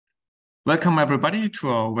Welcome everybody to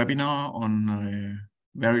our webinar on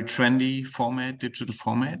a very trendy format, digital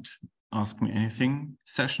format, Ask Me Anything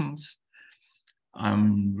sessions.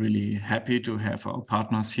 I'm really happy to have our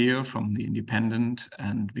partners here from The Independent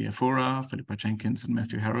and Viafoura, Philippa Jenkins and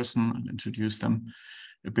Matthew Harrison. I'll introduce them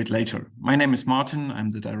a bit later. My name is Martin.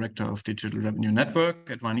 I'm the Director of Digital Revenue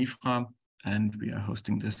Network at WAN-IFRA, and we are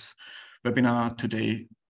hosting this webinar today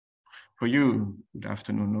for you. Good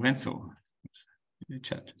afternoon, Lorenzo, in the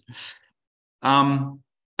chat.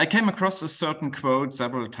 I came across a certain quote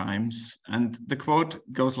several times, and the quote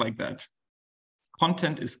goes like that: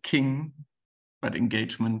 "Content is king, but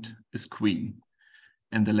engagement is queen,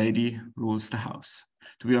 and the lady rules the house."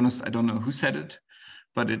 To be honest, I don't know who said it,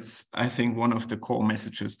 but it's, I think, one of the core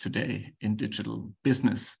messages today in digital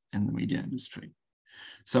business and the media industry.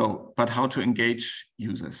 So, but how to engage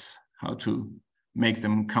users, how to make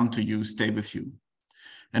them come to you, stay with you.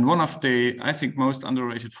 And one of the, I think, most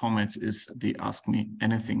underrated formats is the Ask Me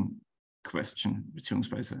Anything question,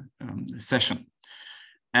 beziehungsweise session.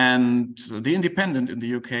 And The Independent in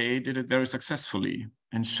the UK did it very successfully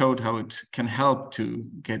and showed how it can help to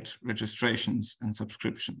get registrations and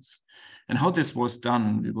subscriptions. And how this was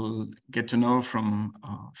done, we will get to know from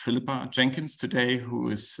Philippa Jenkins today, who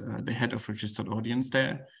is the head of registered audience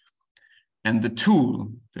there. And the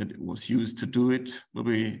tool that was used to do it will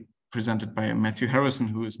be presented by Matthew Harrison,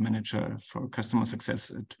 who is manager for customer success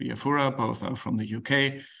at Viafoura. Both are from the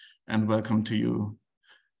UK, and welcome to you.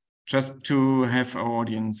 Just to have our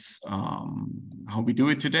audience, how we do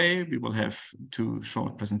it today, we will have 2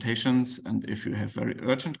 short presentations, and if you have very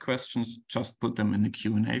urgent questions, just put them in the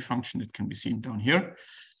Q&A function. It can be seen down here.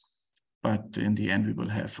 But in the end, we will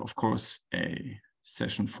have, of course, a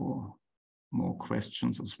session for more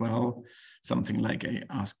questions as well, something like a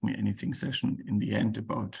Ask Me Anything session in the end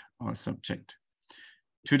about our subject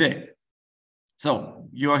today. So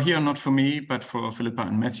you are here not for me, but for Philippa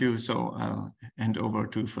and Matthew. So I'll hand over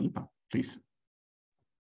to Philippa, please.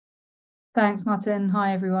 Thanks, Martin.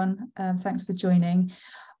 Hi, everyone. Thanks for joining.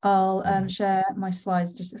 I'll share my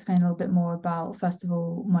slides, just explain a little bit more about, first of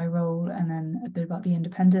all, my role, and then a bit about The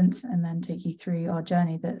Independent, and then take you through our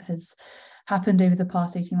journey that has happened over the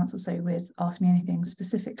past 18 months or so with Ask Me Anything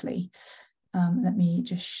specifically. Let me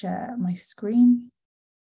just share my screen.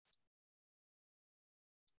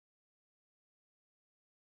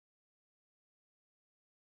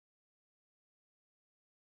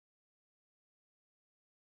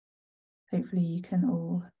 Hopefully you can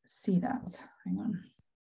all see that. Hang on.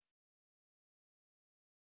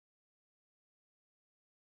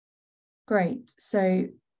 Great. So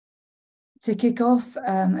to kick off,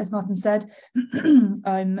 as Martin said,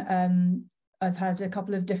 I've had a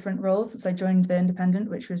couple of different roles since I joined The Independent,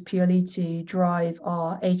 which was purely to drive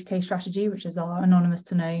our A2K strategy, which is our anonymous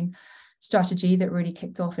to known strategy that really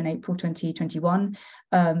kicked off in April 2021.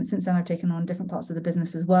 Since then, I've taken on different parts of the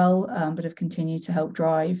business as well, but have continued to help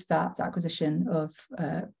drive that acquisition of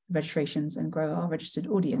registrations and grow our registered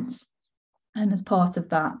audience. And as part of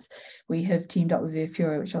that, we have teamed up with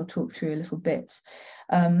Viafoura, which I'll talk through a little bit.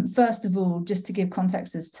 First of all, just to give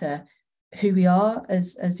context as to who we are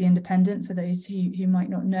as The Independent, for those who might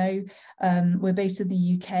not know, we're based in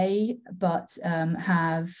the UK, but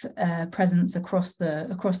have a presence across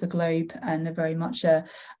the globe, and are very much a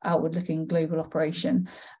outward-looking global operation.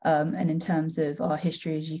 And in terms of our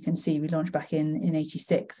history, as you can see, we launched back in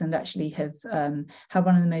 '86, and actually have had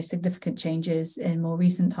one of the most significant changes in more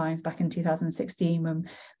recent times, back in 2016, when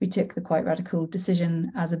we took the quite radical decision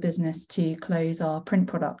as a business to close our print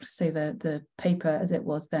product. So the paper, as it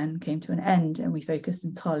was then, came to an end, and we focused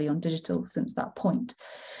entirely on digital since that point.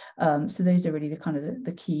 So those are really the kind of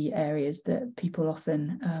the key areas that people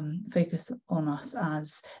often focus on us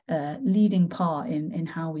as a leading part in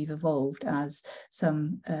how we've evolved as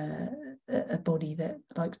a body that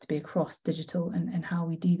likes to be across digital, and how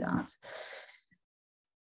we do that.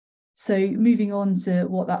 So moving on to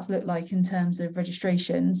what that's looked like in terms of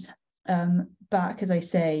registrations. Back, as I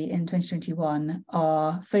say, in 2021,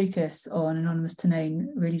 our focus on anonymous to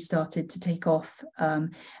known really started to take off.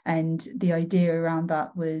 And the idea around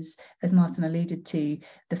that was, as Martin alluded to,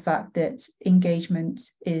 the fact that engagement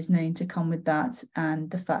is known to come with that, and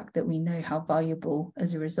the fact that we know how valuable,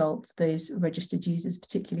 as a result, those registered users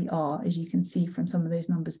particularly are, as you can see from some of those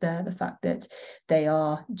numbers there, the fact that they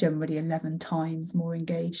are generally 11 times more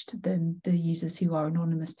engaged than the users who are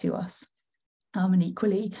anonymous to us. And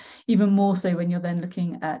equally, even more so when you're then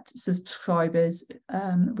looking at subscribers,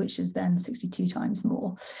 which is then 62 times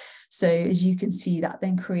more. So as you can see, that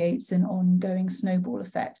then creates an ongoing snowball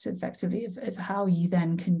effect, effectively, of how you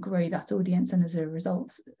then can grow that audience, and as a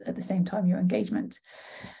result, at the same time, your engagement.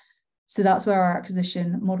 So that's where our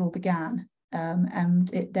acquisition model began.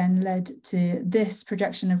 And it then led to this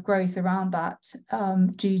projection of growth around that,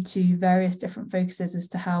 due to various different focuses as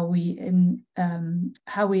to how we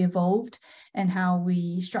evolved and how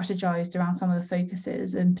we strategized around some of the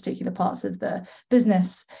focuses in particular parts of the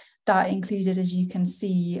business. That included, as you can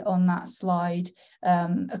see on that slide,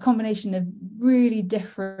 a combination of really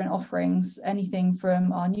different offerings, anything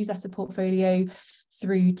from our newsletter portfolio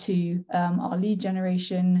through to our lead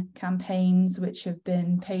generation campaigns, which have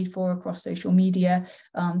been paid for across social media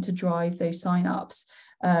to drive those sign-ups,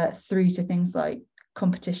 through to things like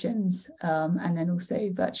competitions, and then also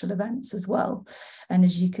virtual events as well. And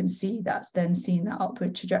as you can see, that's then seen that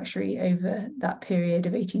upward trajectory over that period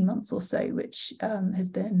of 18 months or so, which has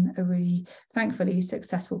been a really, thankfully,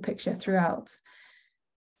 successful picture throughout.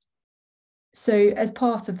 So as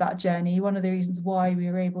part of that journey, one of the reasons why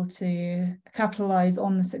we were able to capitalize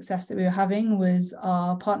on the success that we were having was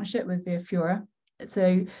our partnership with Viafoura.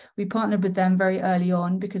 So we partnered with them very early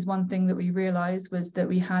on, because one thing that we realized was that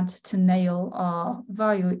we had to nail our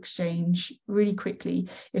value exchange really quickly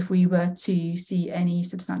if we were to see any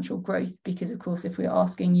substantial growth, because of course, if we're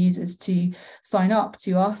asking users to sign up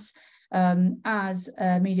to us as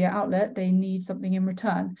a media outlet, they need something in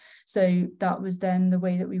return. So that was then the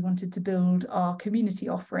way that we wanted to build our community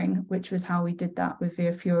offering, which was how we did that with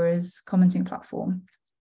Viafoura's commenting platform.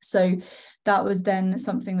 So that was then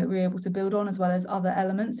something that we were able to build on, as well as other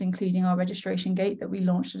elements, including our registration gate that we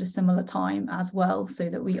launched at a similar time as well, so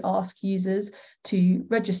that we ask users to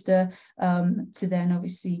register to then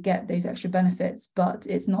obviously get those extra benefits. But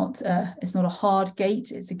it's not a hard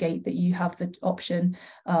gate. It's a gate that you have the option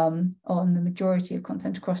on the majority of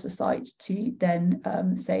content across the site to then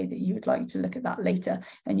say that you would like to look at that later,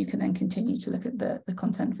 and you can then continue to look at the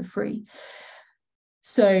content for free.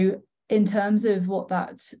 So in terms of what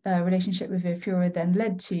that relationship with Viafoura then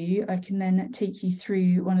led to, I can then take you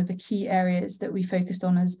through one of the key areas that we focused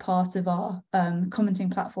on as part of our commenting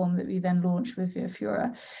platform that we then launched with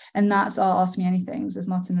Viafoura. And that's our Ask Me Anythings, as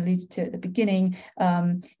Martin alluded to at the beginning.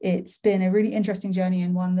 It's been a really interesting journey,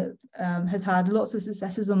 and one that has had lots of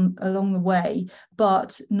successes along the way,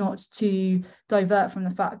 but not to divert from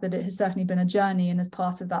the fact that it has certainly been a journey. And as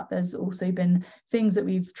part of that, there's also been things that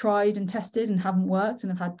we've tried and tested and haven't worked,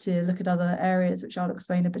 and have had to look at other areas, which I'll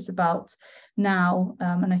explain a bit about now.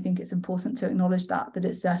 And I think it's important to acknowledge that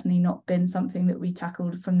it's certainly not been something that we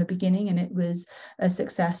tackled from the beginning, and it was a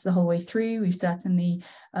success the whole way through. We've certainly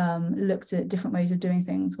looked at different ways of doing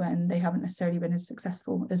things when they haven't necessarily been as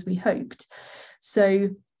successful as we hoped. So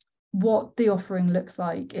what the offering looks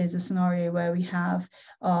like is a scenario where we have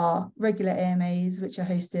our regular AMAs, which are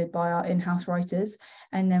hosted by our in-house writers,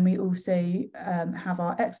 and then we also have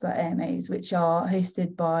our expert AMAs, which are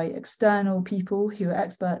hosted by external people who are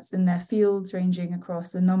experts in their fields, ranging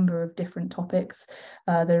across a number of different topics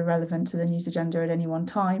that are relevant to the news agenda at any one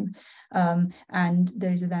time. And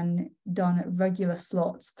those are then done at regular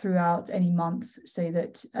slots throughout any month, so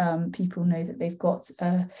that people know that they've got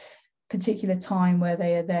a particular time where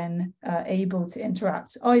they are then able to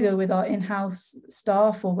interact either with our in-house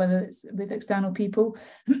staff or whether it's with external people.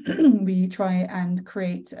 We try and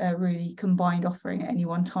create a really combined offering at any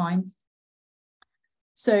one time.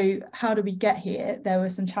 So how do we get here? There were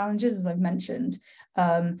some challenges, as I've mentioned.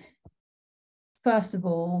 First of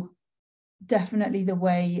all, definitely the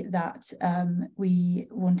way that we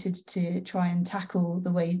wanted to try and tackle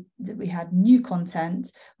the way that we had new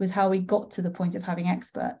content was how we got to the point of having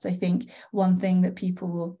experts. I think one thing that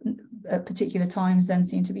people at particular times then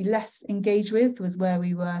seemed to be less engaged with was where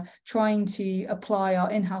we were trying to apply our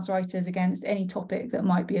in-house writers against any topic that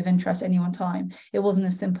might be of interest at any one time. It wasn't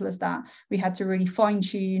as simple as that. We had to really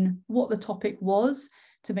fine-tune what the topic was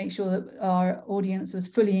to make sure that our audience was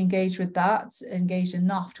fully engaged with that, engaged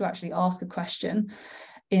enough to actually ask a question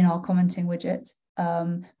in our commenting widget,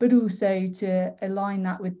 but also to align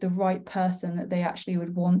that with the right person that they actually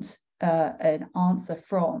would want an answer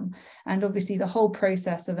from. And obviously the whole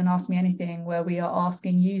process of an Ask Me Anything, where we are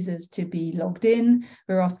asking users to be logged in,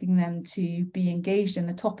 we're asking them to be engaged in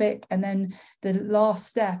the topic, and then the last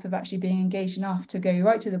step of actually being engaged enough to go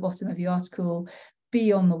right to the bottom of the article,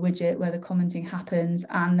 be on the widget where the commenting happens,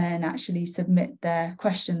 and then actually submit their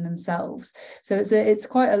question themselves. So it's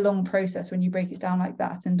quite a long process when you break it down like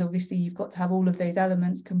that. And obviously you've got to have all of those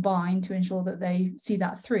elements combined to ensure that they see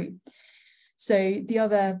that through. So the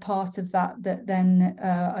other part of that then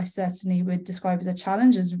I certainly would describe as a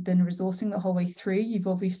challenge has been resourcing the whole way through. You've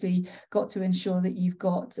obviously got to ensure that you've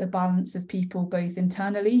got a balance of people both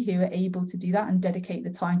internally who are able to do that and dedicate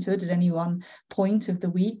the time to it at any one point of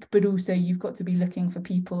the week, but also you've got to be looking for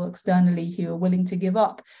people externally who are willing to give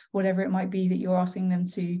up whatever it might be that you're asking them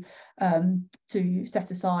to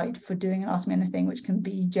set aside for doing an Ask Me Anything, which can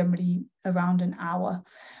be generally around an hour.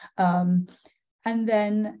 And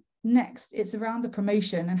then next, it's around the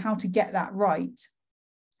promotion and how to get that right.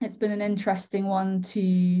 It's been an interesting one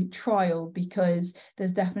to trial because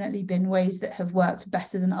there's definitely been ways that have worked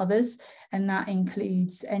better than others. And that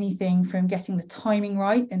includes anything from getting the timing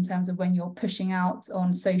right in terms of when you're pushing out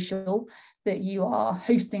on social that you are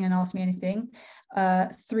hosting an Ask Me Anything,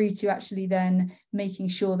 through to actually then making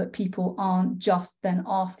sure that people aren't just then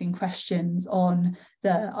asking questions on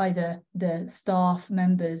either the staff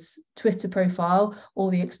members' Twitter profile or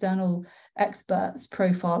the external experts'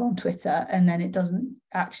 profile on Twitter, and then it doesn't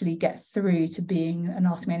actually get through to being an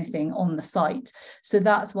Ask Me Anything on the site. So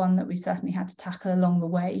that's one that we certainly had to tackle along the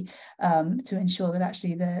way, to ensure that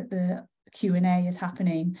actually the Q&A is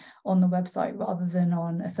happening on the website rather than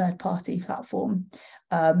on a third-party platform.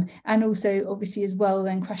 And also obviously as well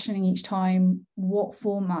then questioning each time what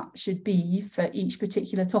format should be for each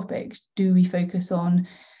particular topic. Do we focus on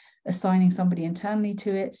assigning somebody internally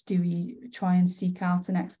to it? Do we try and seek out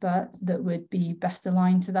an expert that would be best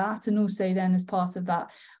aligned to that? And also then as part of that,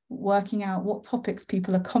 working out what topics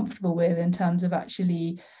people are comfortable with in terms of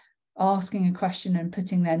actually asking a question and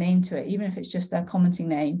putting their name to it. Even if it's just their commenting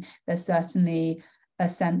name, there's certainly a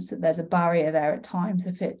sense that there's a barrier there at times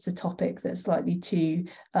if it's a topic that's slightly too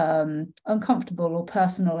uncomfortable or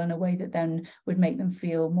personal in a way that then would make them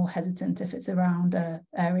feel more hesitant. If it's around an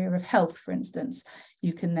area of health, for instance,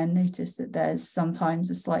 you can then notice that there's sometimes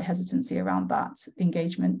a slight hesitancy around that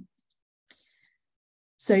engagement.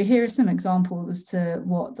 So here are some examples as to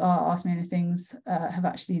what our Ask Me Anythings have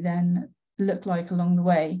actually then looked like along the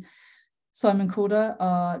way. Simon Calder,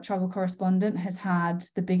 our travel correspondent, has had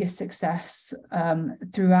the biggest success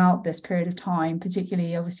throughout this period of time,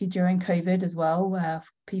 particularly obviously during COVID as well, where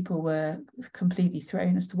people were completely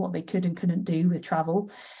thrown as to what they could and couldn't do with travel.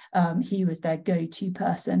 He was their go-to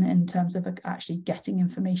person in terms of actually getting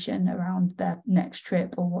information around their next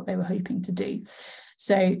trip or what they were hoping to do.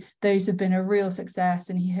 So those have been a real success,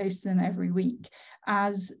 and he hosts them every week.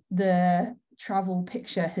 As the travel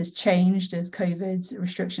picture has changed, as COVID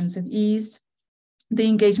restrictions have eased, the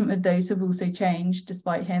engagement with those have also changed.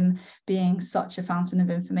 Despite him being such a fountain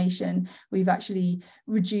of information, we've actually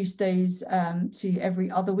reduced those to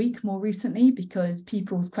every other week more recently, because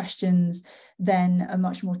people's questions then are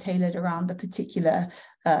much more tailored around the particular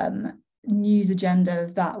news agenda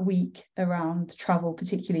of that week around travel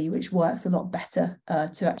particularly, which works a lot better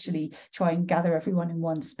to actually try and gather everyone in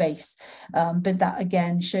one space. But that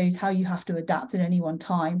again shows how you have to adapt at any one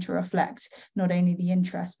time to reflect not only the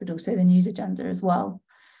interest but also the news agenda as well.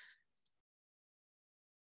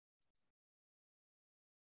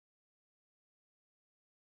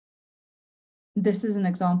 This is an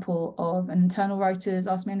example of an internal writer's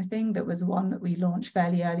Ask Me Anything that was one that we launched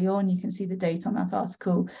fairly early on. You can see the date on that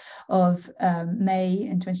article of May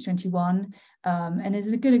in 2021, and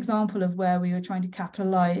is a good example of where we were trying to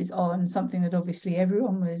capitalize on something that obviously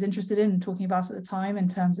everyone was interested in and talking about at the time in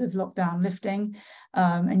terms of lockdown lifting,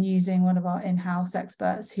 and using one of our in-house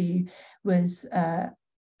experts who was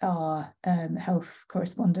our health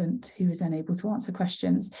correspondent, who was then able to answer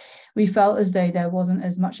questions. We felt as though there wasn't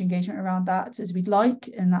as much engagement around that as we'd like,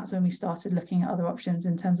 and that's when we started looking at other options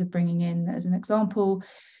in terms of bringing in, as an example,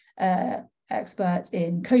 expert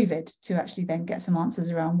in COVID to actually then get some answers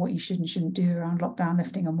around what you should and shouldn't do around lockdown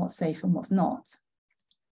lifting and what's safe and what's not.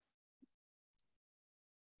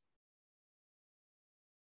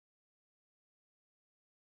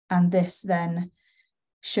 And this then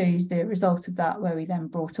shows the result of that, where we then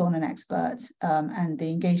brought on an expert, and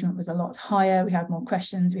the engagement was a lot higher. We had more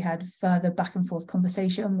questions, we had further back and forth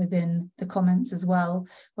conversation within the comments as well,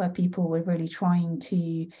 where people were really trying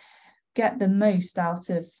to get the most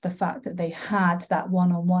out of the fact that they had that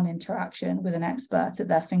one-on-one interaction with an expert at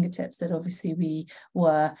their fingertips that obviously we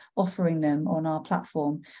were offering them on our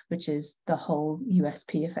platform, which is the whole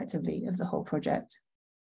USP effectively of the whole project.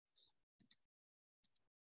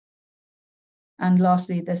 And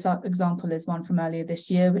lastly, this example is one from earlier this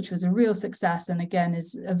year, which was a real success, and again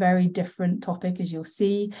is a very different topic, as you'll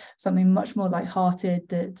see, something much more lighthearted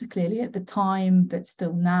that clearly at the time, but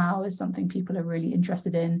still now, is something people are really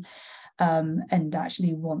interested in. and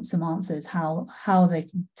actually want some answers, how they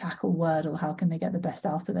can tackle Word, or how can they get the best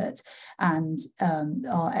out of it. And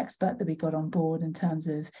our expert that we got on board in terms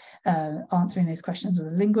of answering those questions was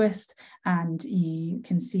a linguist, and you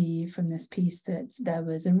can see from this piece that there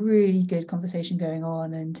was a really good conversation going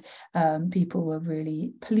on, and people were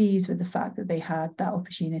really pleased with the fact that they had that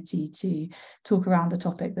opportunity to talk around the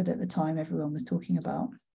topic that at the time everyone was talking about.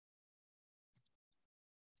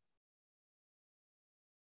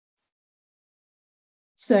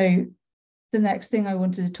 So the next thing I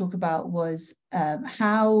wanted to talk about was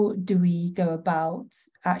how do we go about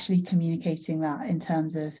actually communicating that, in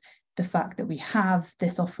terms of the fact that we have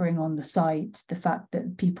this offering on the site, the fact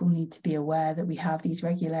that people need to be aware that we have these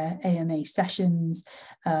regular AMA sessions,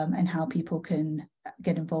 and how people can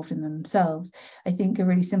get involved in them themselves. I think a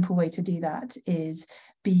really simple way to do that is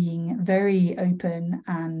being very open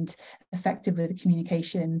and effective with the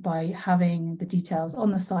communication by having the details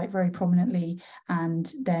on the site very prominently,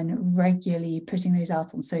 and then regularly putting those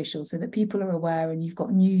out on social so that people are aware, and you've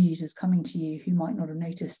got new users coming to you who might not have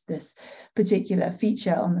noticed this particular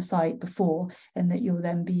feature on the site before, and that you're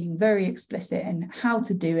then being very explicit in how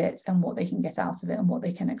to do it and what they can get out of it and what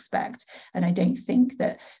they can expect. And I don't think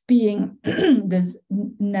that being there's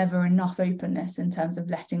never enough openness in terms of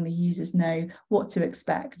letting the users know what to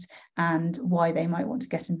expect and why they might want to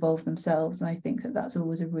get involved themselves. And I think that that's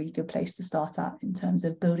always a really good place to start at, in terms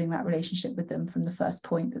of building that relationship with them from the first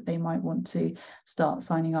point that they might want to start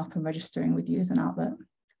signing up and registering with you as an outlet.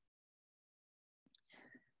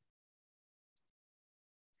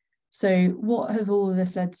 So what have all of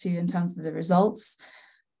this led to in terms of the results?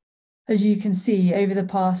 As you can see, over the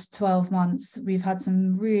past 12 months, we've had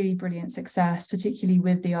some really brilliant success, particularly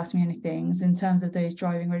with the Ask Me Anythings, in terms of those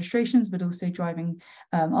driving registrations, but also driving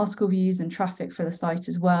article views and traffic for the site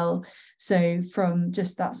as well. So from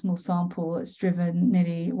just that small sample, it's driven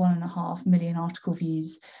nearly 1.5 million article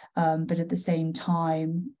views, but at the same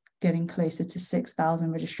time, getting closer to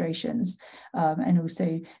 6,000 registrations. And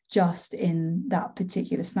also just in that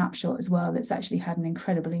particular snapshot as well, it's actually had an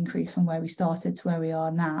incredible increase from where we started to where we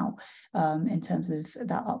are now, in terms of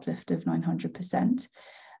that uplift of 900%.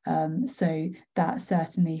 So that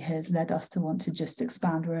certainly has led us to want to just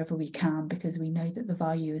expand wherever we can, because we know that the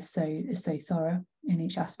value is so thorough in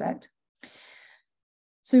each aspect.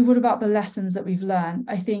 So what about the lessons that we've learned?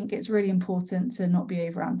 I think it's really important to not be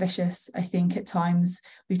over ambitious. I think at times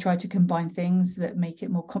we've tried to combine things that make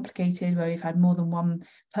it more complicated, where we've had more than one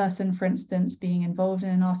person, for instance, being involved in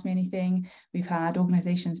an Ask Me Anything. We've had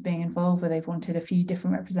organisations being involved where they've wanted a few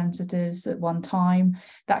different representatives at one time.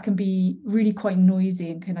 That can be really quite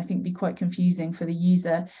noisy and can, I think, be quite confusing for the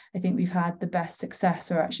user. I think we've had the best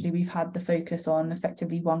success where actually we've had the focus on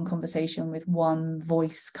effectively one conversation with one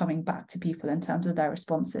voice coming back to people in terms of their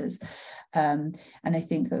responses. And I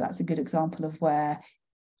think that that's a good example of where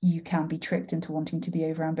you can be tricked into wanting to be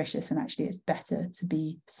over ambitious, and actually it's better to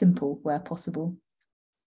be simple where possible.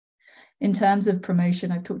 In terms of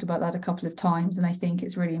promotion, I've talked about that a couple of times, and I think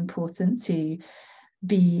it's really important to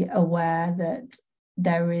be aware that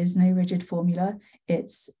there is no rigid formula.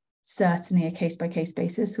 It's certainly a case-by-case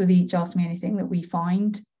basis with each Ask Me Anything that we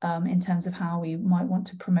find, in terms of how we might want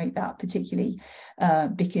to promote that particularly,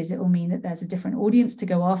 because it will mean that there's a different audience to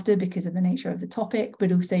go after because of the nature of the topic,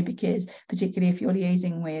 but also because, particularly if you're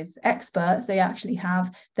liaising with experts, they actually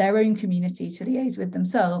have their own community to liaise with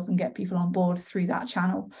themselves and get people on board through that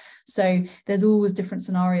channel. So there's always different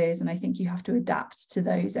scenarios, and I think you have to adapt to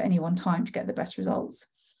those at any one time to get the best results.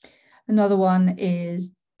 Another one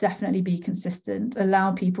is definitely be consistent.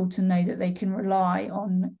 Allow people to know that they can rely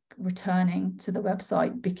on returning to the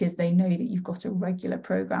website because they know that you've got a regular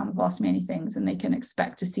program of Ask Me Anythings and they can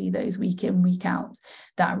expect to see those week in, week out.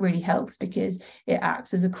 That really helps because it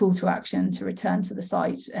acts as a call to action to return to the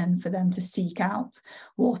site and for them to seek out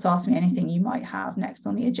what Ask Me Anything you might have next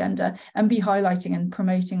on the agenda, and be highlighting and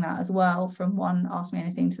promoting that as well from one Ask Me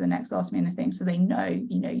Anything to the next Ask Me Anything, so they know,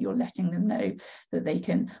 you're letting them know that they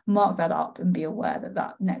can mark that up and be aware that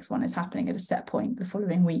that next one is happening at a set point the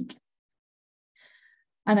following week.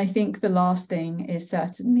 And I think the last thing is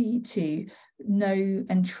certainly to know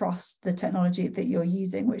and trust the technology that you're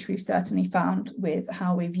using, which we've certainly found with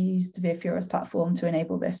how we've used Viafoura's platform to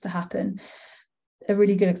enable this to happen. A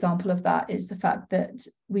really good example of that is the fact that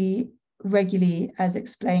we regularly, as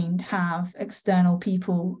explained, have external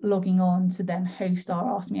people logging on to then host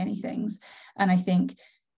our Ask Me Anythings. And I think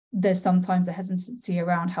there's sometimes a hesitancy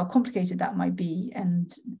around how complicated that might be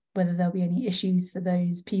and whether there'll be any issues for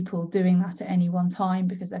those people doing that at any one time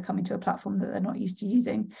because they're coming to a platform that they're not used to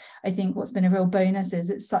using. I think what's been a real bonus is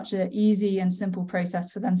it's such an easy and simple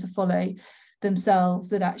process for them to follow. themselves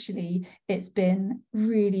that actually it's been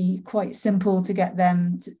really quite simple to get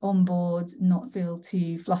them on board, not feel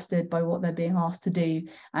too flustered by what they're being asked to do.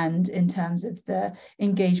 And in terms of the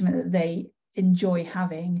engagement that they enjoy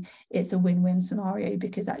having, it's a win-win scenario,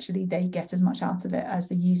 because actually they get as much out of it as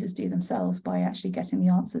the users do themselves by actually getting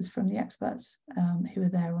the answers from the experts who are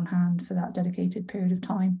there on hand for that dedicated period of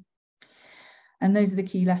time. And those are the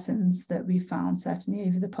key lessons that we've found certainly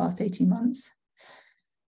over the past 18 months.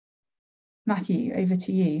 Matthew, over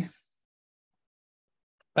to you.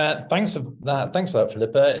 Thanks for that,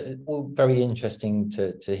 Philippa. All very interesting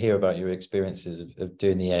to hear about your experiences of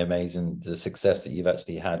doing the AMAs and the success that you've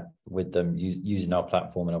actually had with them using our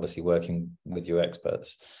platform, and obviously working with your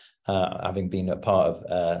experts. Having been a part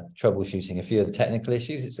of troubleshooting a few of the technical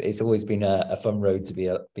issues, it's always been a fun road to be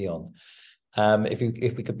on.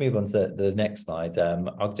 If we could move on to the next slide,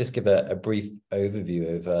 I'll just give a brief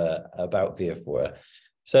overview about Viafoura.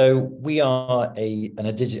 So we are a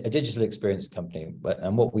digital experience company,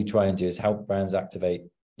 and what we try and do is help brands activate,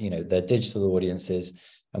 their digital audiences,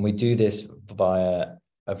 and we do this via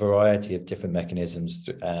a variety of different mechanisms.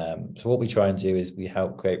 So what we try and do is we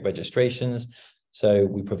help create registrations. So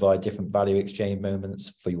we provide different value exchange moments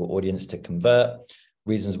for your audience to convert,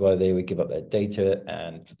 reasons why they would give up their data,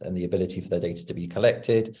 and the ability for their data to be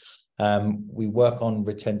collected. We work on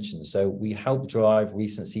retention. So we help drive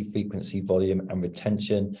recency, frequency, volume, and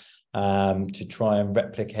retention to try and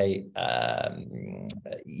replicate,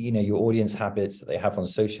 your audience habits that they have on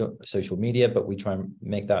social media, but we try and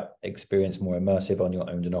make that experience more immersive on your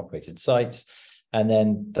owned and operated sites. And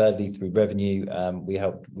then thirdly, through revenue, we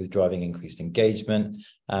help with driving increased engagement.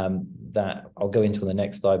 That I'll go into on the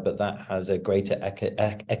next slide, but that has a greater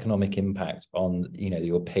economic impact on,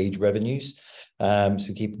 your page revenues.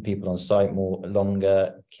 So keeping people on site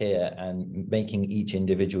longer, care, and making each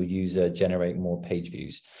individual user generate more page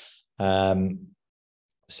views.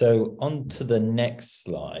 So on to the next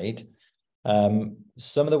slide.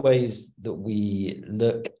 Some of the ways that we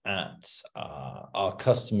look at our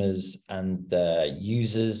customers and their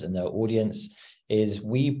users and their audience is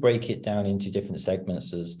we break it down into different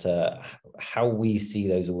segments as to how we see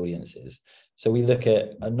those audiences. So we look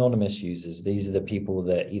at anonymous users. These are the people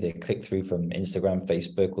that either click through from Instagram,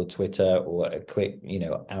 Facebook, or Twitter, or a quick,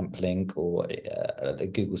 AMP link or a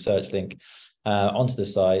Google search link onto the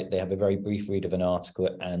site. They have a very brief read of an article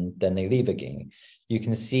and then they leave again. You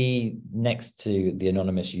can see next to the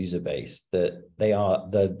anonymous user base that they are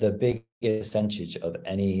the biggest percentage of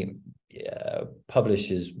any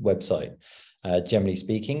publisher's website, generally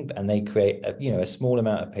speaking, and they create a small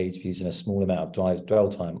amount of page views and a small amount of dwell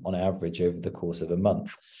time on average over the course of a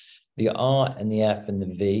month. The R and the F and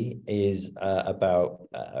the V is about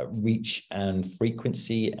reach and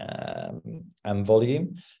frequency and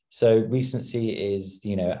volume. So recency is,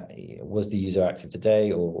 was the user active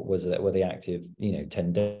today, or were they active,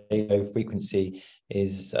 10 days ago? Frequency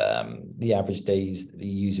is the average days the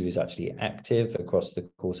user is actually active across the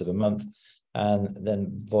course of a month. And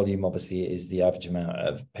then volume, obviously, is the average amount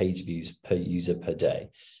of page views per user per day.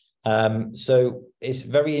 So it's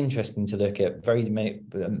very interesting to look at very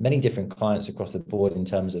many different clients across the board in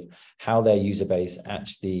terms of how their user base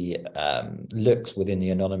actually looks within the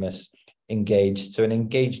anonymous engaged. So an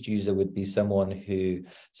engaged user would be someone who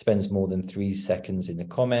spends more than 3 seconds in the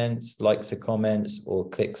comments, likes the comments, or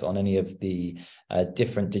clicks on any of the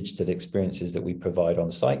different digital experiences that we provide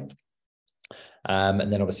on site.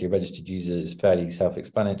 And then obviously a registered user is fairly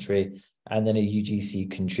self-explanatory. And then a UGC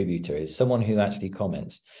contributor is someone who actually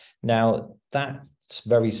comments. Now, that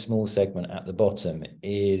very small segment at the bottom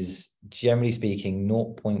is, generally speaking,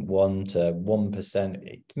 0.1 to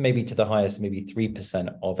 1%, maybe to the highest, maybe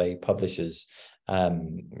 3% of a publisher's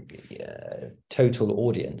total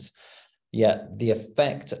audience. Yet the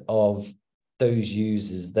effect of those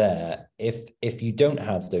users there, if you don't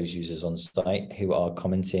have those users on site who are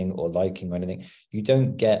commenting or liking or anything, you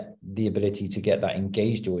don't get the ability to get that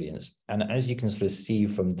engaged audience. And as you can sort of see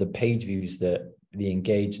from the page views that the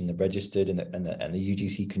engaged and the registered and the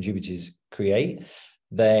UGC contributors create,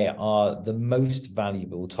 they are the most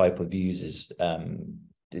valuable type of users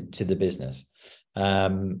to the business.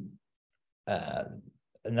 And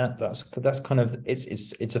that's kind of,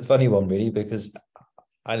 it's a funny one really, because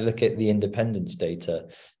I look at the independence data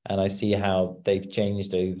and I see how they've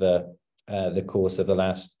changed over the course of the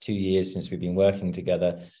last 2 years since we've been working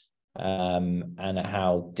together, and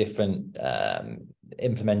how different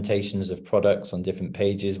implementations of products on different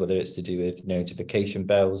pages, whether it's to do with notification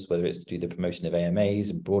bells, whether it's to do the promotion of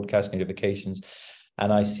AMAs and broadcast notifications,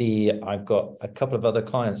 And I see I've got a couple of other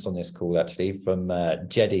clients on this call, actually, from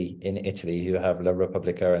Gedi in Italy, who have La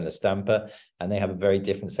Repubblica and La Stampa, and they have a very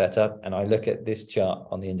different setup. And I look at this chart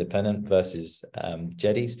on the Independent versus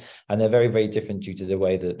Gedi's, and they're very, very different due to the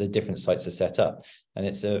way that the different sites are set up. And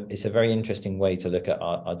it's a very interesting way to look at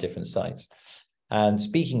our different sites. And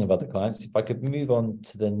speaking of other clients, if I could move on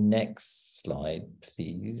to the next slide,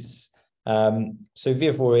 please. So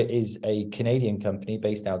Viafoura is a Canadian company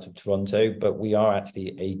based out of Toronto, but we are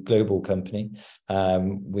actually a global company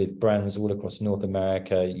with brands all across North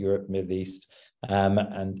America, Europe, Middle East,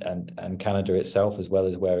 and Canada itself, as well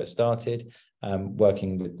as where it started,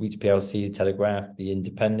 working with Reach PLC, Telegraph, The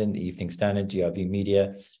Independent, The Evening Standard, GRV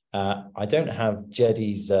Media. I don't have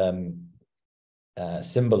Gedi's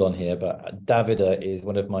symbol on here, but Davida is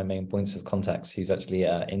one of my main points of contacts, who's actually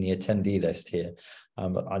in the attendee list here.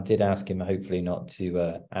 I did ask him, hopefully not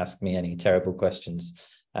to ask me any terrible questions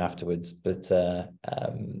afterwards, but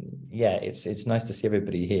yeah, it's nice to see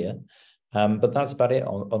everybody here. But that's about it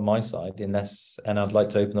on my side, and I'd like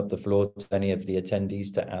to open up the floor to any of the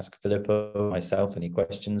attendees to ask Philippa or myself any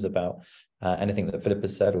questions about anything that Philippa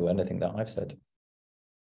said or anything that I've said.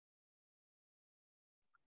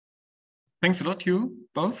 Thanks a lot, you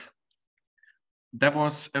both. That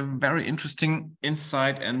was a very interesting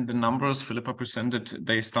insight, and the numbers Philippa presented,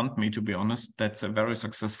 they stunned me, to be honest. That's a very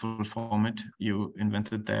successful format you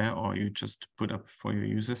invented there, or you just put up for your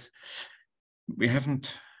users. We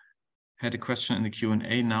haven't had a question in the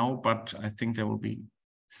Q&A now, but I think there will be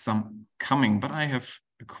some coming. But I have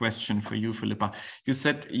a question for you, Philippa. You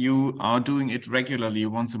said you are doing it regularly,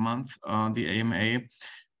 once a month, the AMA.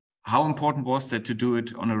 How important was that to do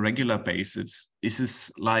it on a regular basis? Is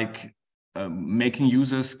this like making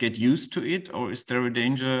users get used to it, or is there a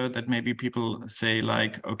danger that maybe people say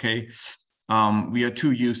like, okay, we are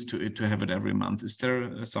too used to it to have it every month? Is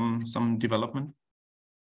there some development?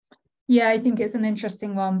 Yeah, I think it's an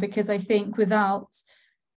interesting one, because I think without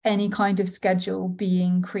any kind of schedule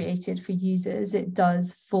being created for users, it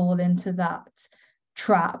does fall into that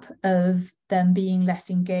trap of them being less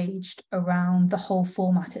engaged around the whole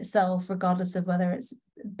format itself, regardless of whether it's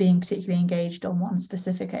being particularly engaged on one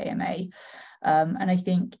specific AMA. And I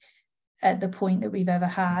think at the point that we've ever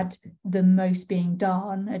had the most being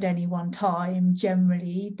done at any one time,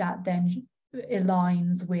 generally that then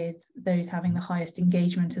aligns with those having the highest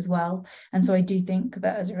engagement as well. And so I do think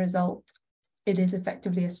that as a result, it is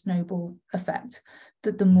effectively a snowball effect,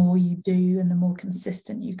 that the more you do and the more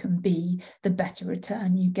consistent you can be, the better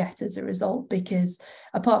return you get as a result. Because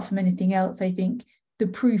apart from anything else, I think the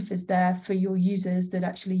proof is there for your users that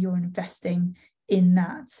actually you're investing in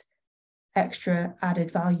that extra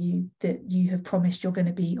added value that you have promised you're going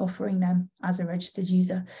to be offering them as a registered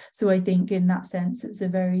user. So I think in that sense, it's a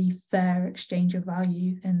very fair exchange of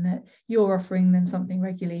value, in that you're offering them something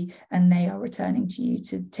regularly and they are returning to you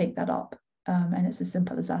to take that up. And it's as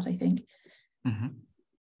simple as that, I think. Mm-hmm.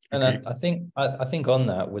 And okay. I think on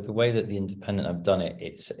that, with the way that the Independent have done it,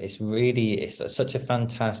 it's such a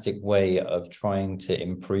fantastic way of trying to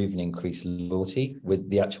improve and increase loyalty with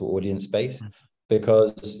the actual audience base,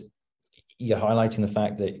 because you're highlighting the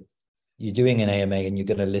fact that you're doing an AMA and you're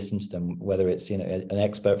going to listen to them, whether it's an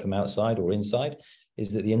expert from outside or inside.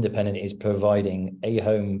 Is that the Independent is providing a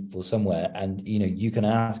home for somewhere, and you can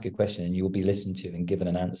ask a question and you will be listened to and given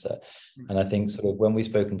an answer. And I think sort of when we've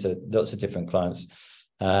spoken to lots of different clients,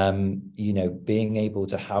 being able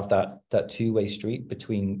to have that two-way street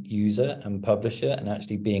between user and publisher, and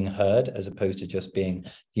actually being heard as opposed to just being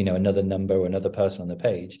another number or another person on the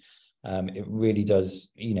page, it really does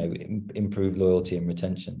improve loyalty and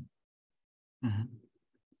retention. Mm-hmm.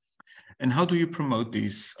 And how do you promote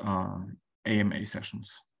these AMA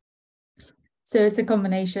sessions? So it's a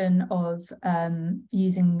combination of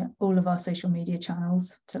using all of our social media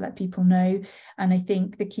channels to let people know. And I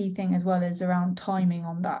think the key thing as well is around timing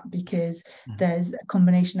on that, because there's a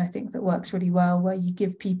combination, I think, that works really well, where you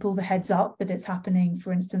give people the heads up that it's happening,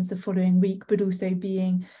 for instance, the following week, but also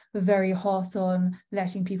being very hot on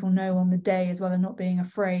letting people know on the day as well, and not being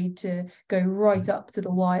afraid to go right up to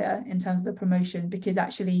the wire in terms of the promotion. Because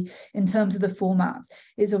actually, in terms of the format,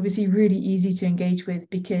 it's obviously really easy to engage with,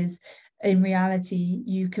 because in reality,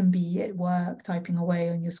 you can be at work typing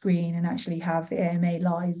away on your screen and actually have the AMA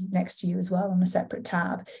live next to you as well on a separate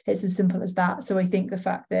tab. It's as simple as that. So I think the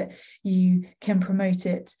fact that you can promote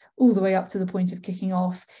it all the way up to the point of kicking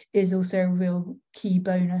off is also a real key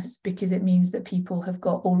bonus, because it means that people have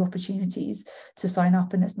got all opportunities to sign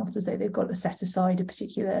up, and it's not as though they've got to set aside a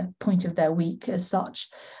particular point of their week as such,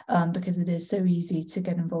 because it is so easy to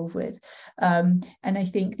get involved with. And I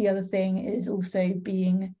think the other thing is also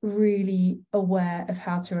being really aware of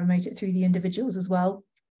how to promote it through the individuals as well.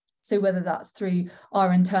 So whether that's through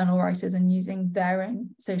our internal writers and using their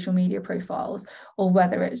own social media profiles, or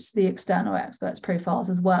whether it's the external experts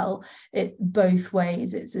profiles as well, it both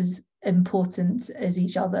ways it's as important as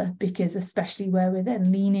each other, because especially where we're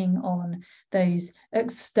then leaning on those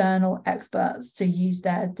external experts to use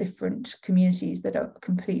their different communities that are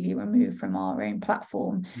completely removed from our own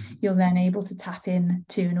platform, you're then able to tap in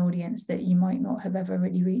to an audience that you might not have ever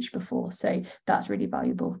really reached before. So that's really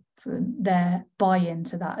valuable for their buy-in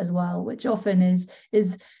to that as well, which often is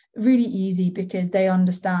really easy, because they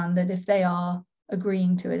understand that if they are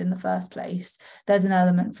agreeing to it in the first place, there's an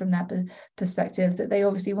element from their perspective that they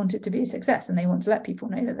obviously want it to be a success, and they want to let people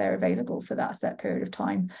know that they're available for that set period of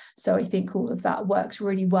time. So I think all of that works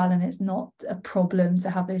really well, and it's not a problem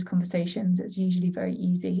to have those conversations. It's usually very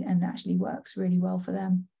easy and actually works really well for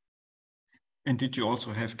them. And did you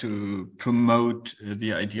also have to promote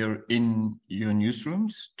the idea in your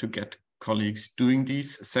newsrooms to get colleagues doing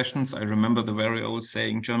these sessions? I remember the very old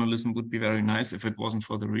saying, journalism would be very nice if it wasn't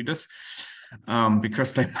for the readers,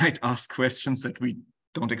 because they might ask questions that we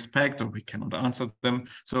don't expect or we cannot answer them.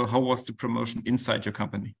 So how was the promotion inside your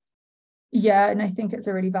company? Yeah, and I think it's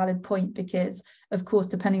a really valid point, because of course,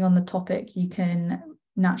 depending on the topic, you can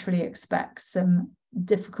naturally expect some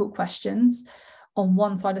difficult questions on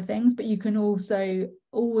one side of things, but you can also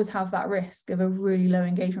always have that risk of a really low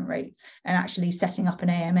engagement rate, and actually setting up an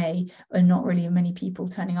AMA and not really many people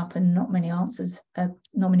turning up and not many answers,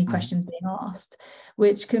 not many questions being asked,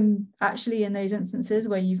 which can actually, in those instances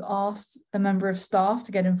where you've asked a member of staff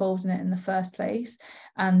to get involved in it in the first place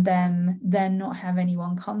and then not have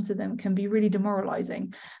anyone come to them, can be really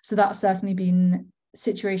demoralizing. So that's certainly been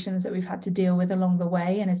situations that we've had to deal with along the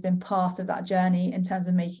way, and has been part of that journey in terms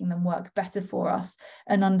of making them work better for us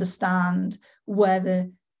and understand where the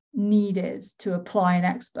need is to apply an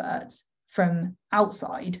expert from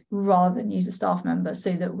outside rather than use a staff member,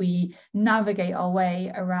 so that we navigate our way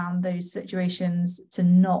around those situations to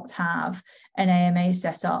not have an AMA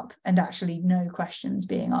set up and actually no questions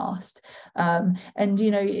being asked. And you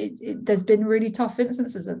know, there's been really tough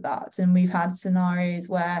instances of that, and we've had scenarios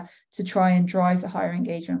where, to try and drive the higher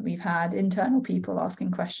engagement, we've had internal people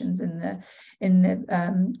asking questions in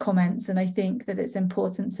the comments. And I think that it's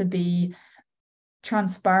important to be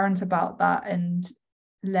transparent about that and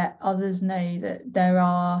let others know that there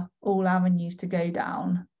are all avenues to go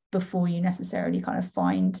down before you necessarily kind of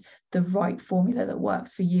find the right formula that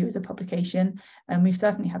works for you as a publication. And we've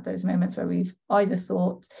certainly had those moments where we've either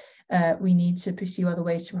thought we need to pursue other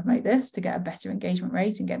ways to promote this to get a better engagement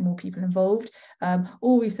rate and get more people involved,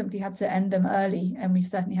 or we've simply had to end them early. And we've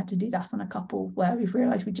certainly had to do that on a couple where we've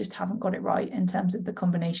realized we just haven't got it right in terms of the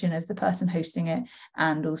combination of the person hosting it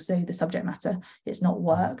and also the subject matter. It's not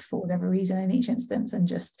worked for whatever reason in each instance, and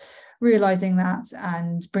just realizing that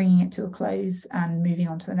and bringing it to a close and moving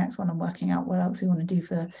on to the next one and working out what else we want to do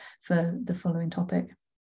for the following topic.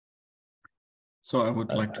 So I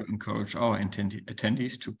would like to encourage our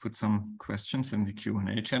attendees to put some questions in the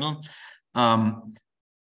Q&A channel. I'm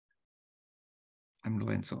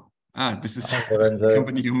Lorenzo. This is the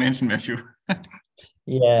company you mentioned, Matthew.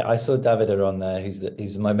 Yeah, I saw Davide on there,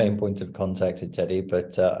 who's my main point of contact at Teddy,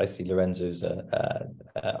 but I see Lorenzo's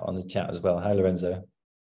on the chat as well. Hi, Lorenzo.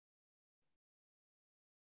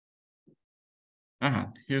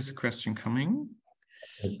 Here's a question coming.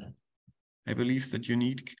 I believe that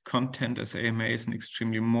unique content as AMA is an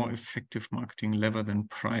extremely more effective marketing lever than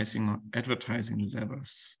pricing or advertising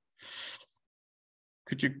levers.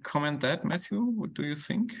 Could you comment that, Matthew? What do you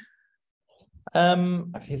think? I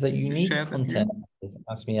believe that unique content, as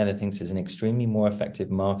Ask Me Anything says, an extremely more effective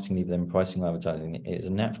marketing lever than pricing or advertising. It is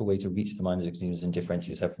a natural way to reach the minds of consumers and differentiate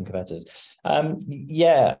yourself from competitors.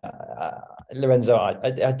 Yeah, Lorenzo, I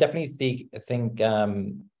definitely think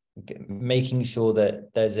making sure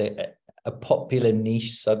that there's a popular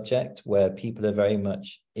niche subject where people are very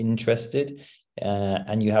much interested,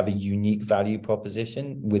 and you have a unique value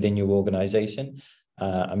proposition within your organization.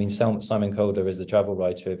 I mean, Simon Calder, as the travel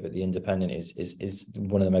writer over at The Independent, is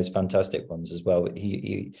one of the most fantastic ones as well.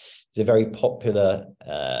 He's a very popular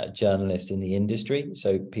journalist in the industry,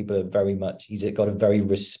 so people are very much, he's got a very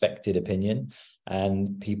respected opinion,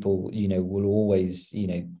 and people, will always,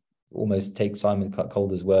 almost take Simon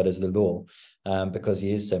Calder's word as the law, because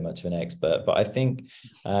he is so much of an expert. But I think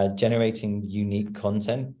generating unique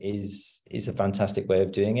content is a fantastic way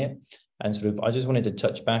of doing it. And sort of, I just wanted to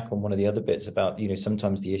touch back on one of the other bits about,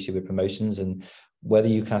 sometimes the issue with promotions and whether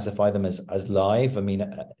you classify them as live. I mean,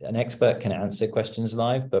 an expert can answer questions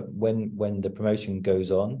live, but when the promotion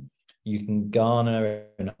goes on, you can garner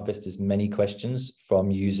and harvest as many questions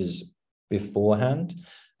from users beforehand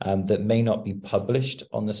that may not be published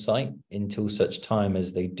on the site until such time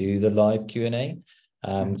as they do the live Q&A.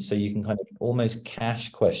 So you can kind of almost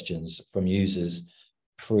cache questions from users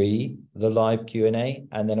pre the live Q&A,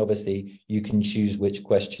 and then obviously you can choose which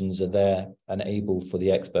questions are there and able for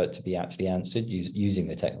the expert to be actually answered using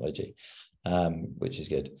the technology, which is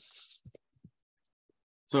good.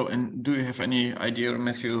 So, and do you have any idea,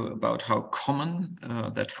 Matthew, about how common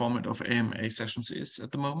that format of AMA sessions is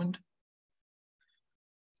at the moment?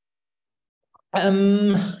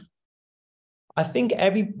 I think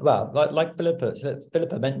like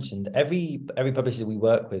Philippa mentioned, every publisher we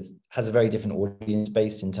work with has a very different audience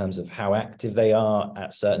base in terms of how active they are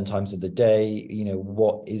at certain times of the day.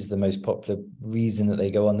 What is the most popular reason that they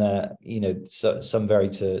go on there? So some vary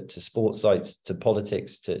to sports sites, to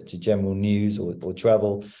politics, to general news or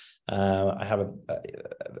travel. I have a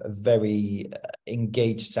very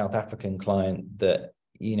engaged South African client that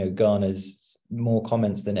garners more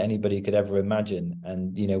comments than anybody could ever imagine,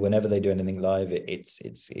 and whenever they do anything live,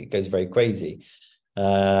 it goes very crazy.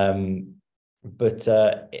 But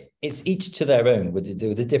it's each to their own with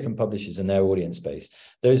the different publishers and their audience base.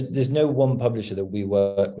 There's no one publisher that we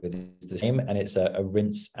work with is the same, and it's a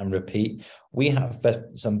rinse and repeat. We have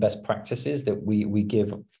some best practices that we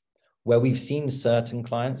give where we've seen certain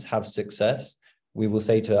clients have success. We will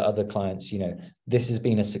say to other clients, this has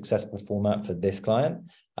been a successful format for this client.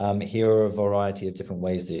 Here are a variety of different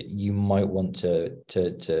ways that you might want to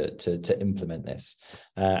implement this,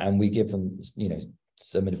 and we give them,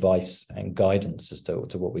 some advice and guidance as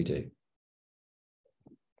to what we do.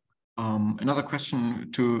 Another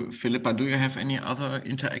question to Philippa: do you have any other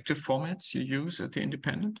interactive formats you use at the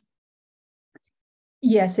Independent?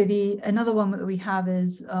 Yeah, so another one that we have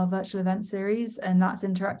is our virtual event series, and that's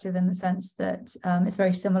interactive in the sense that it's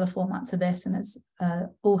very similar format to this, and it's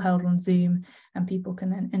all held on Zoom, and people can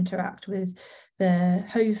then interact with the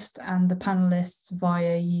host and the panelists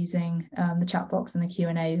via using the chat box and the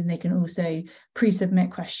Q&A, and they can also pre-submit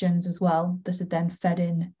questions as well that are then fed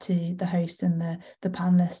in to the host and the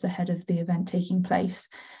panelists ahead of the event taking place.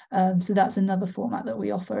 So that's another format that we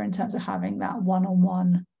offer in terms of having that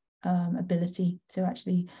one-on-one ability to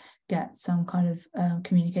actually get some kind of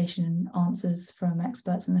communication and answers from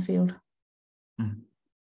experts in the field.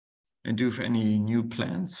 And do you have any new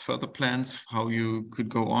plans, further plans, how you could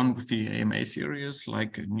go on with the AMA series,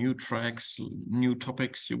 like new tracks, new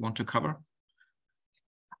topics you want to cover?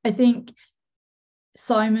 I think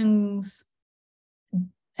Simon's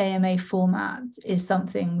AMA format is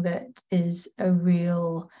something that is a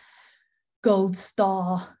real gold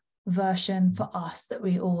star version for us that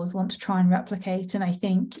we always want to try and replicate, and I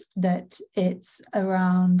think that it's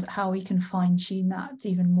around how we can fine-tune that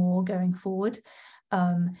even more going forward,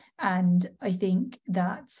 and I think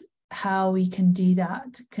that how we can do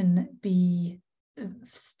that can be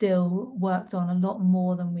still worked on a lot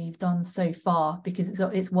more than we've done so far, because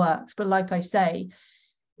it's worked, but like I say,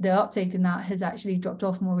 the uptake in that has actually dropped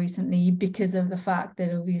off more recently because of the fact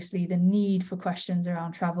that obviously the need for questions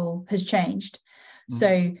around travel has changed.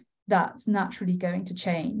 So that's naturally going to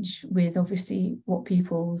change with obviously what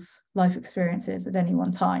people's life experience is at any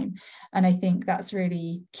one time. And I think that's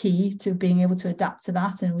really key to being able to adapt to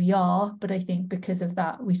that. And we are, but I think because of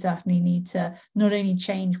that, we certainly need to not only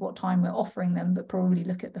change what time we're offering them, but probably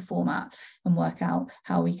look at the format and work out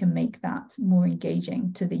how we can make that more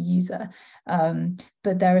engaging to the user.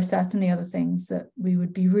 But there are certainly other things that we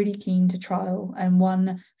would be really keen to trial. And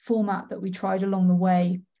one format that we tried along the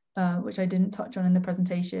way, which I didn't touch on in the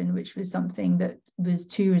presentation, which was something that was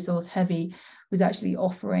too resource heavy, was actually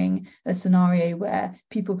offering a scenario where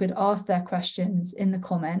people could ask their questions in the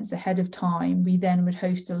comments ahead of time. We then would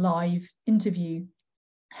host a live interview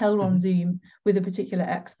held on Zoom with a particular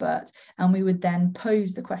expert, and we would then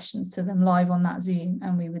pose the questions to them live on that Zoom,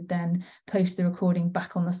 and we would then post the recording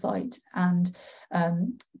back on the site and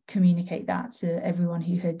communicate that to everyone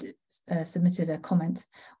who had submitted a comment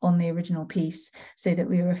on the original piece, so that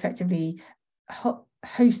we were effectively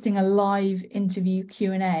hosting a live interview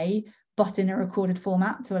Q&A, but in a recorded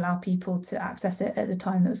format to allow people to access it at a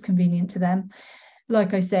time that was convenient to them.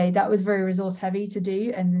 Like I say, that was very resource heavy to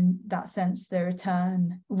do, and in that sense the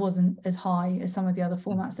return wasn't as high as some of the other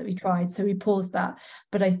formats that we tried, so we paused that.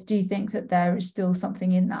 But I do think that there is still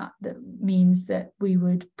something in that means that we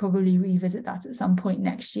would probably revisit that at some point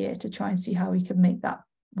next year to try and see how we could make that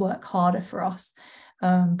work harder for us,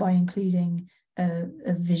 by including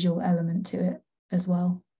a visual element to it as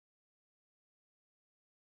well.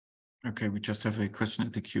 Okay, we just have a question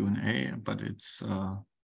at the Q&A, but it's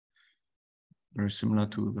very similar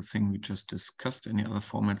to the thing we just discussed. Any other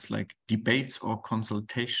formats like debates or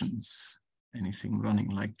consultations? Anything running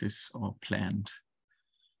like this or planned?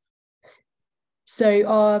 So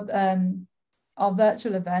our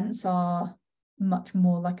virtual events are much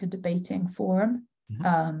more like a debating forum.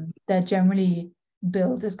 Mm-hmm. They're generally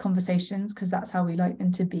billed as conversations because that's how we like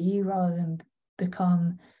them to be, rather than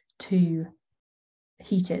become too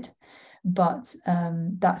heated. But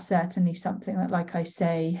that's certainly something that, like I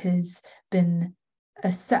say, has been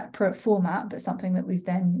a separate format, but something that we've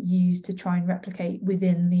then used to try and replicate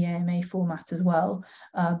within the AMA format as well.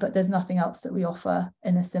 But there's nothing else that we offer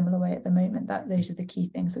in a similar way at the moment. Those are the key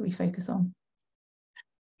things that we focus on.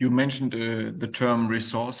 You mentioned the term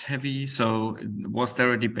resource heavy. So was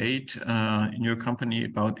there a debate in your company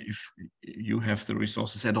about if you have the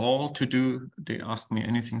resources at all to do the Ask Me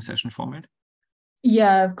Anything session format?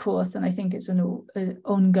 Yeah, of course. And I think it's an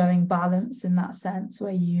ongoing balance in that sense,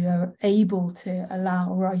 where you are able to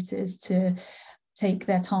allow writers to take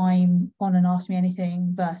their time on an Ask Me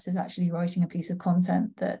Anything versus actually writing a piece of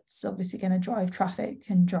content that's obviously going to drive traffic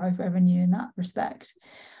and drive revenue in that respect.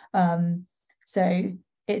 So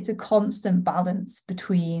it's a constant balance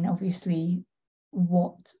between obviously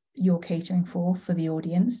what you're catering for the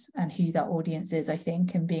audience and who that audience is, I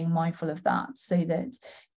think, and being mindful of that so that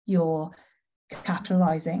you're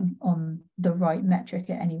capitalizing on the right metric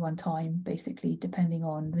at any one time, basically, depending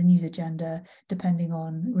on the news agenda, depending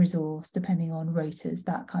on resource, depending on rotors,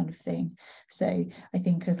 that kind of thing. So I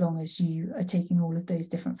think as long as you are taking all of those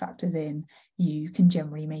different factors in, you can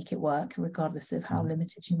generally make it work, regardless of how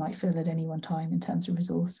limited you might feel at any one time in terms of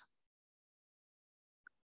resource.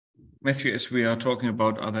 Matthew, as we are talking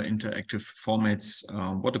about other interactive formats,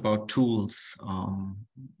 what about tools?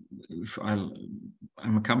 If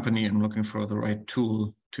I'm a company, I'm looking for the right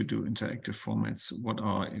tool to do interactive formats. What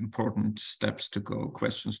are important steps to go,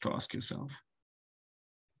 questions to ask yourself?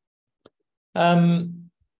 I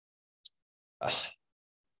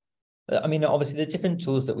mean, obviously the different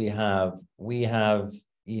tools that we have,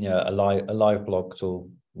 you know, a live blog tool.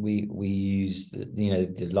 We use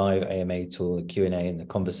the live AMA tool, the Q&A, and the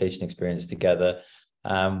conversation experience together.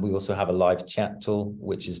 We also have a live chat tool,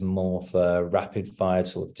 which is more for rapid fire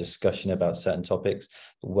sort of discussion about certain topics.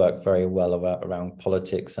 Work very well around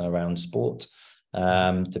politics and around sport,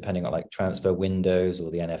 depending on like transfer windows or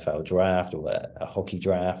the NFL draft or a hockey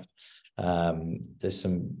draft. There's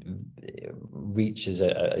some Reach, as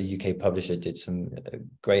a UK publisher, did some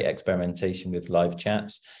great experimentation with live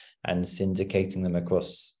chats and syndicating them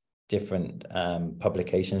across different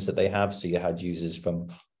publications that they have. So you had users from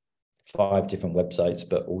 5 different websites,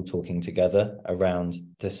 but all talking together around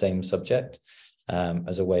the same subject,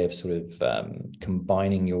 as a way of sort of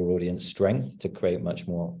combining your audience strength to create much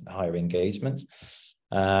more higher engagement.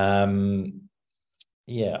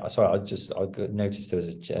 Yeah, sorry, I noticed there was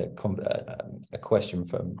a question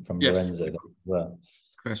from yes. Lorenzo as well.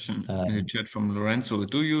 Question in the chat from Lorenzo.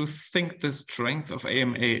 Do you think the strength of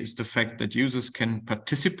AMA is the fact that users can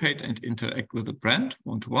participate and interact with the brand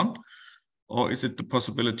one-to-one? Or is it the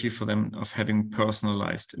possibility for them of having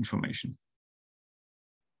personalized information?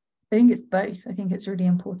 I think it's both. I think it's really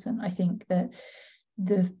important. I think that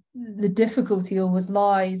the difficulty always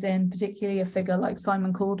lies in particularly a figure like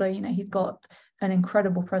Simon Calder. You know, he's got an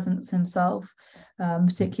incredible presence himself,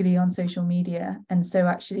 particularly on social media. And so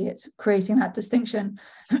actually it's creating that distinction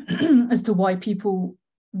as to why people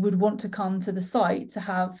would want to come to the site to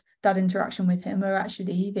have that interaction with him, or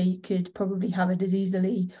actually they could probably have it as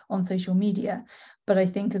easily on social media. But I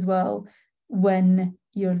think as well, when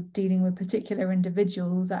you're dealing with particular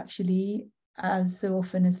individuals, actually, as so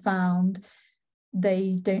often is found,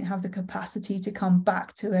 they don't have the capacity to come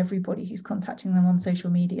back to everybody who's contacting them on social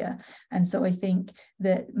media. And so I think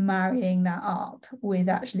that marrying that up with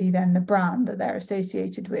actually then the brand that they're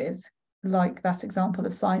associated with, like that example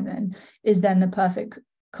of Simon, is then the perfect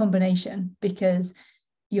combination, because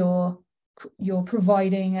you're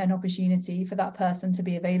providing an opportunity for that person to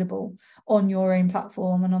be available on your own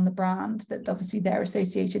platform and on the brand that obviously they're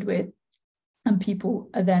associated with. And people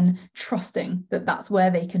are then trusting that that's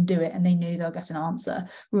where they can do it, and they know they'll get an answer,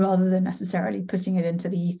 rather than necessarily putting it into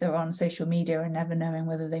the ether on social media and never knowing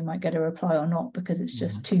whether they might get a reply or not, because it's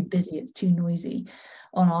just too busy, it's too noisy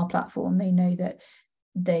on our platform. They know that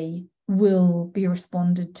they will be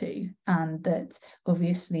responded to, and that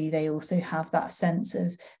obviously they also have that sense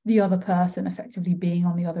of the other person effectively being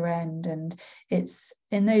on the other end. And it's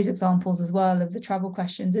in those examples as well of the travel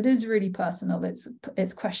questions, it is really personal.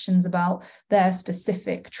 It's questions about their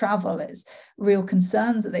specific travel. It's real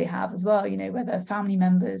concerns that they have as well, you know, whether family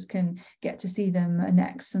members can get to see them a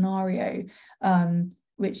next scenario,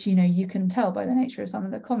 which, you know, you can tell by the nature of some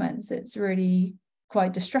of the comments. It's really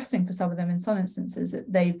quite distressing for some of them in some instances, that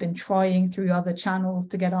they've been trying through other channels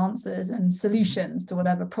to get answers and solutions to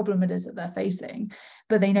whatever problem it is that they're facing,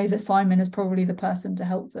 but they know that Simon is probably the person to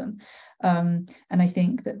help them. And I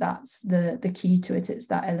think that that's the key to it. It's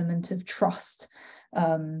that element of trust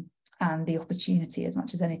and the opportunity as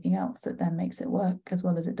much as anything else that then makes it work as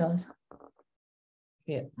well as it does.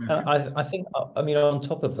 Yeah, I think, I mean, on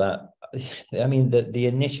top of that, I mean, the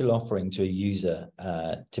initial offering to a user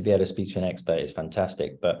to be able to speak to an expert is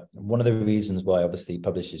fantastic. But one of the reasons why obviously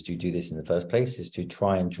publishers do this in the first place is to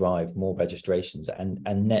try and drive more registrations and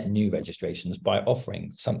net new registrations by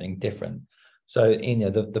offering something different. So, you know,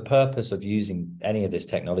 the purpose of using any of this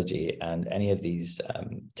technology and any of these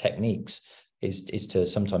techniques is to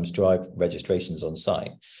sometimes drive registrations on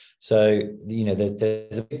site. So, you know,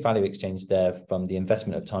 there's a big value exchange there from the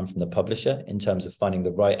investment of time from the publisher in terms of finding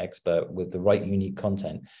the right expert with the right unique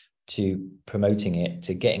content, to promoting it,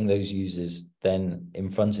 to getting those users then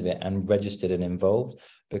in front of it and registered and involved,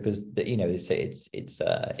 because you know, it's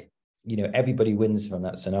you know, everybody wins from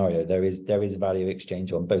that scenario. There is value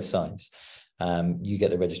exchange on both sides. You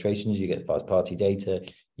get the registrations, you get first party data,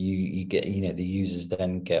 you get, you know, the users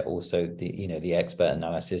then get also the, you know, the expert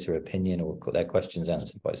analysis or opinion or their questions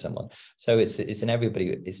answered by someone. So it's a scenario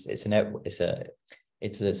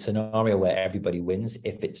where everybody wins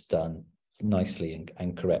if it's done nicely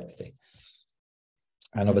and correctly.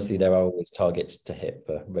 And obviously there are always targets to hit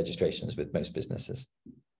for registrations with most businesses.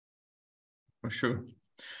 For sure.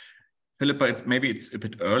 Philippa, maybe it's a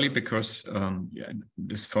bit early because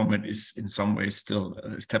this format is in some ways still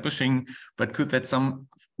establishing, but could that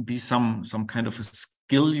be some kind of a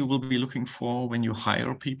skill you will be looking for when you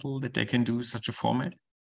hire people, that they can do such a format?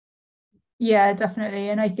 Yeah, definitely.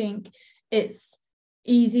 And I think it's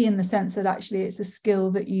easy in the sense that actually it's a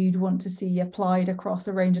skill that you'd want to see applied across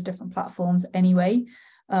a range of different platforms anyway.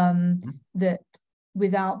 That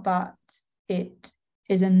without that, it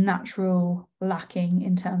is a natural lacking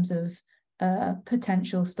in terms of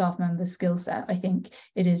potential staff member skill set. I think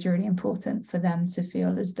it is really important for them to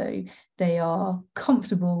feel as though they are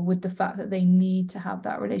comfortable with the fact that they need to have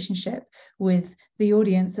that relationship with the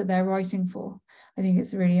audience that they're writing for. I think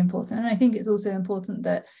it's really important. And I think it's also important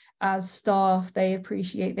that as staff, they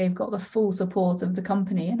appreciate they've got the full support of the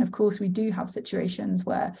company. And of course, we do have situations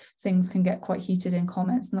where things can get quite heated in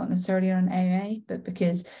comments, not necessarily on an AMA, but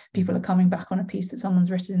because people are coming back on a piece that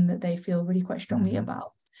someone's written that they feel really quite strongly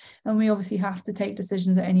about. And we obviously have to take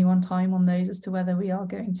decisions at any one time on those as to whether we are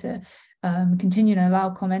going to continue to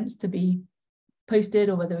allow comments to be posted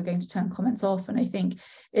or whether we're going to turn comments off. And I think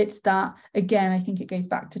it's that, again, I think it goes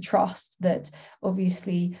back to trust, that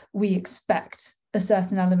obviously we expect a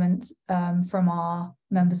certain element from our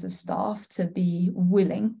members of staff to be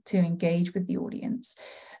willing to engage with the audience.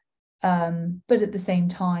 But at the same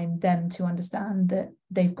time, them to understand that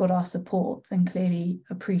they've got our support and clearly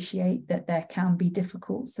appreciate that there can be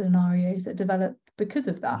difficult scenarios that develop because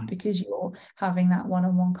of that, because you're having that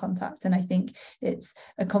one-on-one contact. And I think it's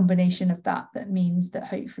a combination of that means that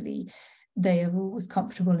hopefully they are always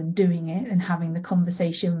comfortable in doing it and having the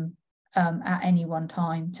conversation at any one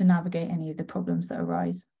time to navigate any of the problems that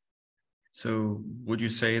arise. So would you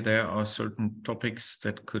say there are certain topics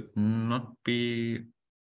that could not be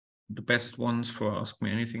the best ones for Ask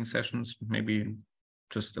Me Anything sessions? Maybe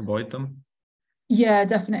just avoid them? Yeah,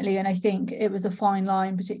 definitely. And I think it was a fine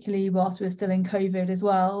line, particularly whilst we were still in COVID as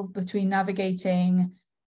well, between navigating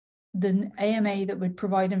the AMA that would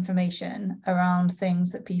provide information around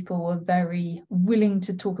things that people were very willing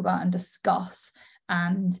to talk about and discuss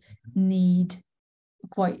and need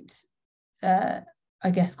quite, I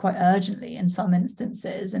guess, quite urgently in some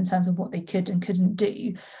instances in terms of what they could and couldn't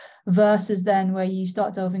do, versus then where you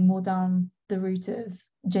start delving more down the route of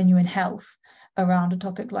genuine health around a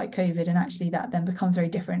topic like COVID, and actually that then becomes very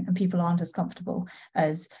different and people aren't as comfortable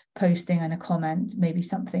as posting in a comment maybe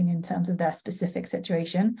something in terms of their specific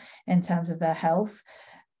situation, in terms of their health.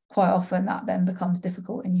 Quite often that then becomes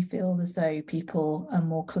difficult and you feel as though people are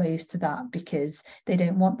more close to that because they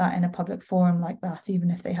don't want that in a public forum like that,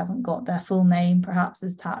 even if they haven't got their full name perhaps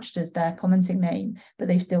as attached as their commenting name, but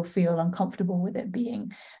they still feel uncomfortable with it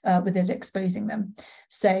being, with it exposing them.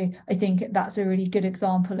 So I think that's a really good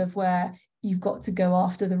example of where you've got to go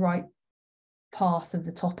after the right part of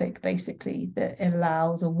the topic, basically, that it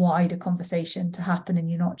allows a wider conversation to happen and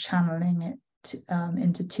you're not channeling it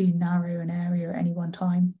into too narrow an area at any one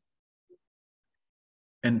time.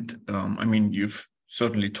 And I mean, you've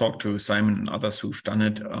certainly talked to Simon and others who've done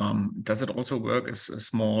it. Does it also work as a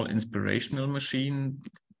small inspirational machine,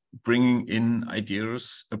 bringing in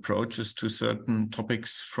ideas, approaches to certain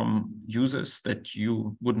topics from users that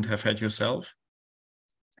you wouldn't have had yourself?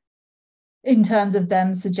 In terms of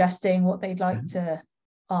them suggesting what they'd like to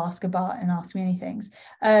ask about and Ask Me Anythings.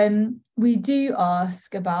 We do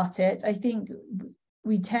ask about it. I think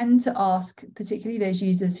we tend to ask particularly those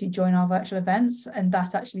users who join our virtual events, and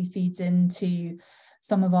that actually feeds into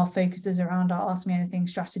some of our focuses around our Ask Me Anything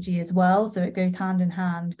strategy as well. So it goes hand in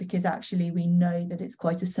hand, because actually we know that it's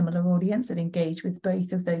quite a similar audience that engage with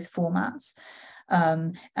both of those formats.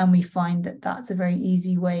 And we find that that's a very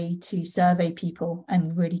easy way to survey people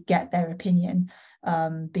and really get their opinion,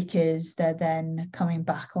 because they're then coming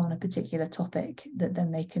back on a particular topic that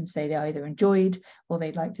then they can say they either enjoyed, or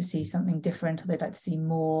they'd like to see something different, or they'd like to see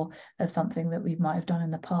more of something that we might have done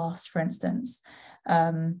in the past, for instance.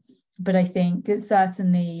 But I think it's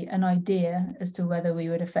certainly an idea as to whether we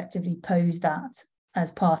would effectively pose that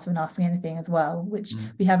as part of an Ask Me Anything as well, which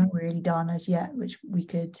we haven't really done as yet, which we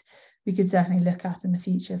could certainly look at in the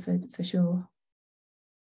future for sure.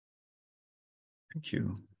 Thank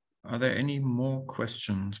you. Are there any more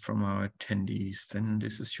questions from our attendees? Then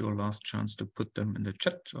this is your last chance to put them in the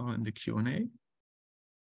chat or in the Q&A.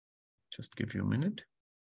 Just give you a minute.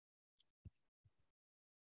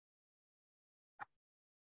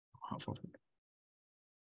 Half of it.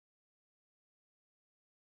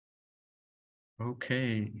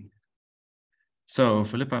 Okay. So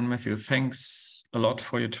Philippa and Matthew, thanks a lot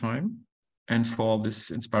for your time and for all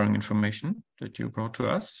this inspiring information that you brought to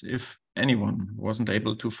us. If anyone wasn't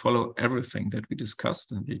able to follow everything that we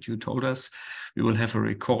discussed and that you told us, we will have a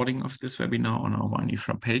recording of this webinar on our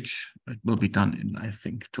WAN-IFRA page. It will be done in, I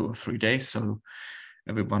think, 2 or 3 days. So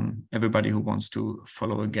everybody who wants to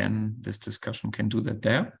follow again this discussion can do that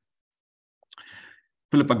there.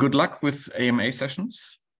 Philippa, good luck with AMA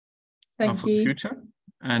sessions. Thank for you. The future,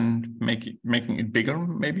 and making it bigger,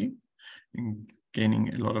 maybe,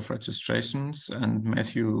 gaining a lot of registrations. And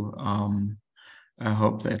Matthew, I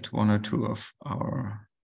hope that 1 or 2 of our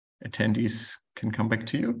attendees can come back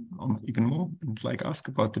to you even more and like ask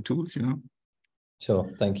about the tools, you know.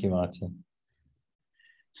 Sure. Thank you, Martin.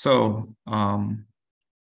 So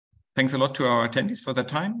thanks a lot to our attendees for their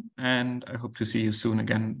time, and I hope to see you soon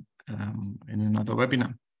again in another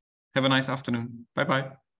webinar. Have a nice afternoon.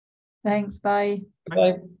 Bye-bye. Thanks. Bye.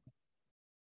 Bye.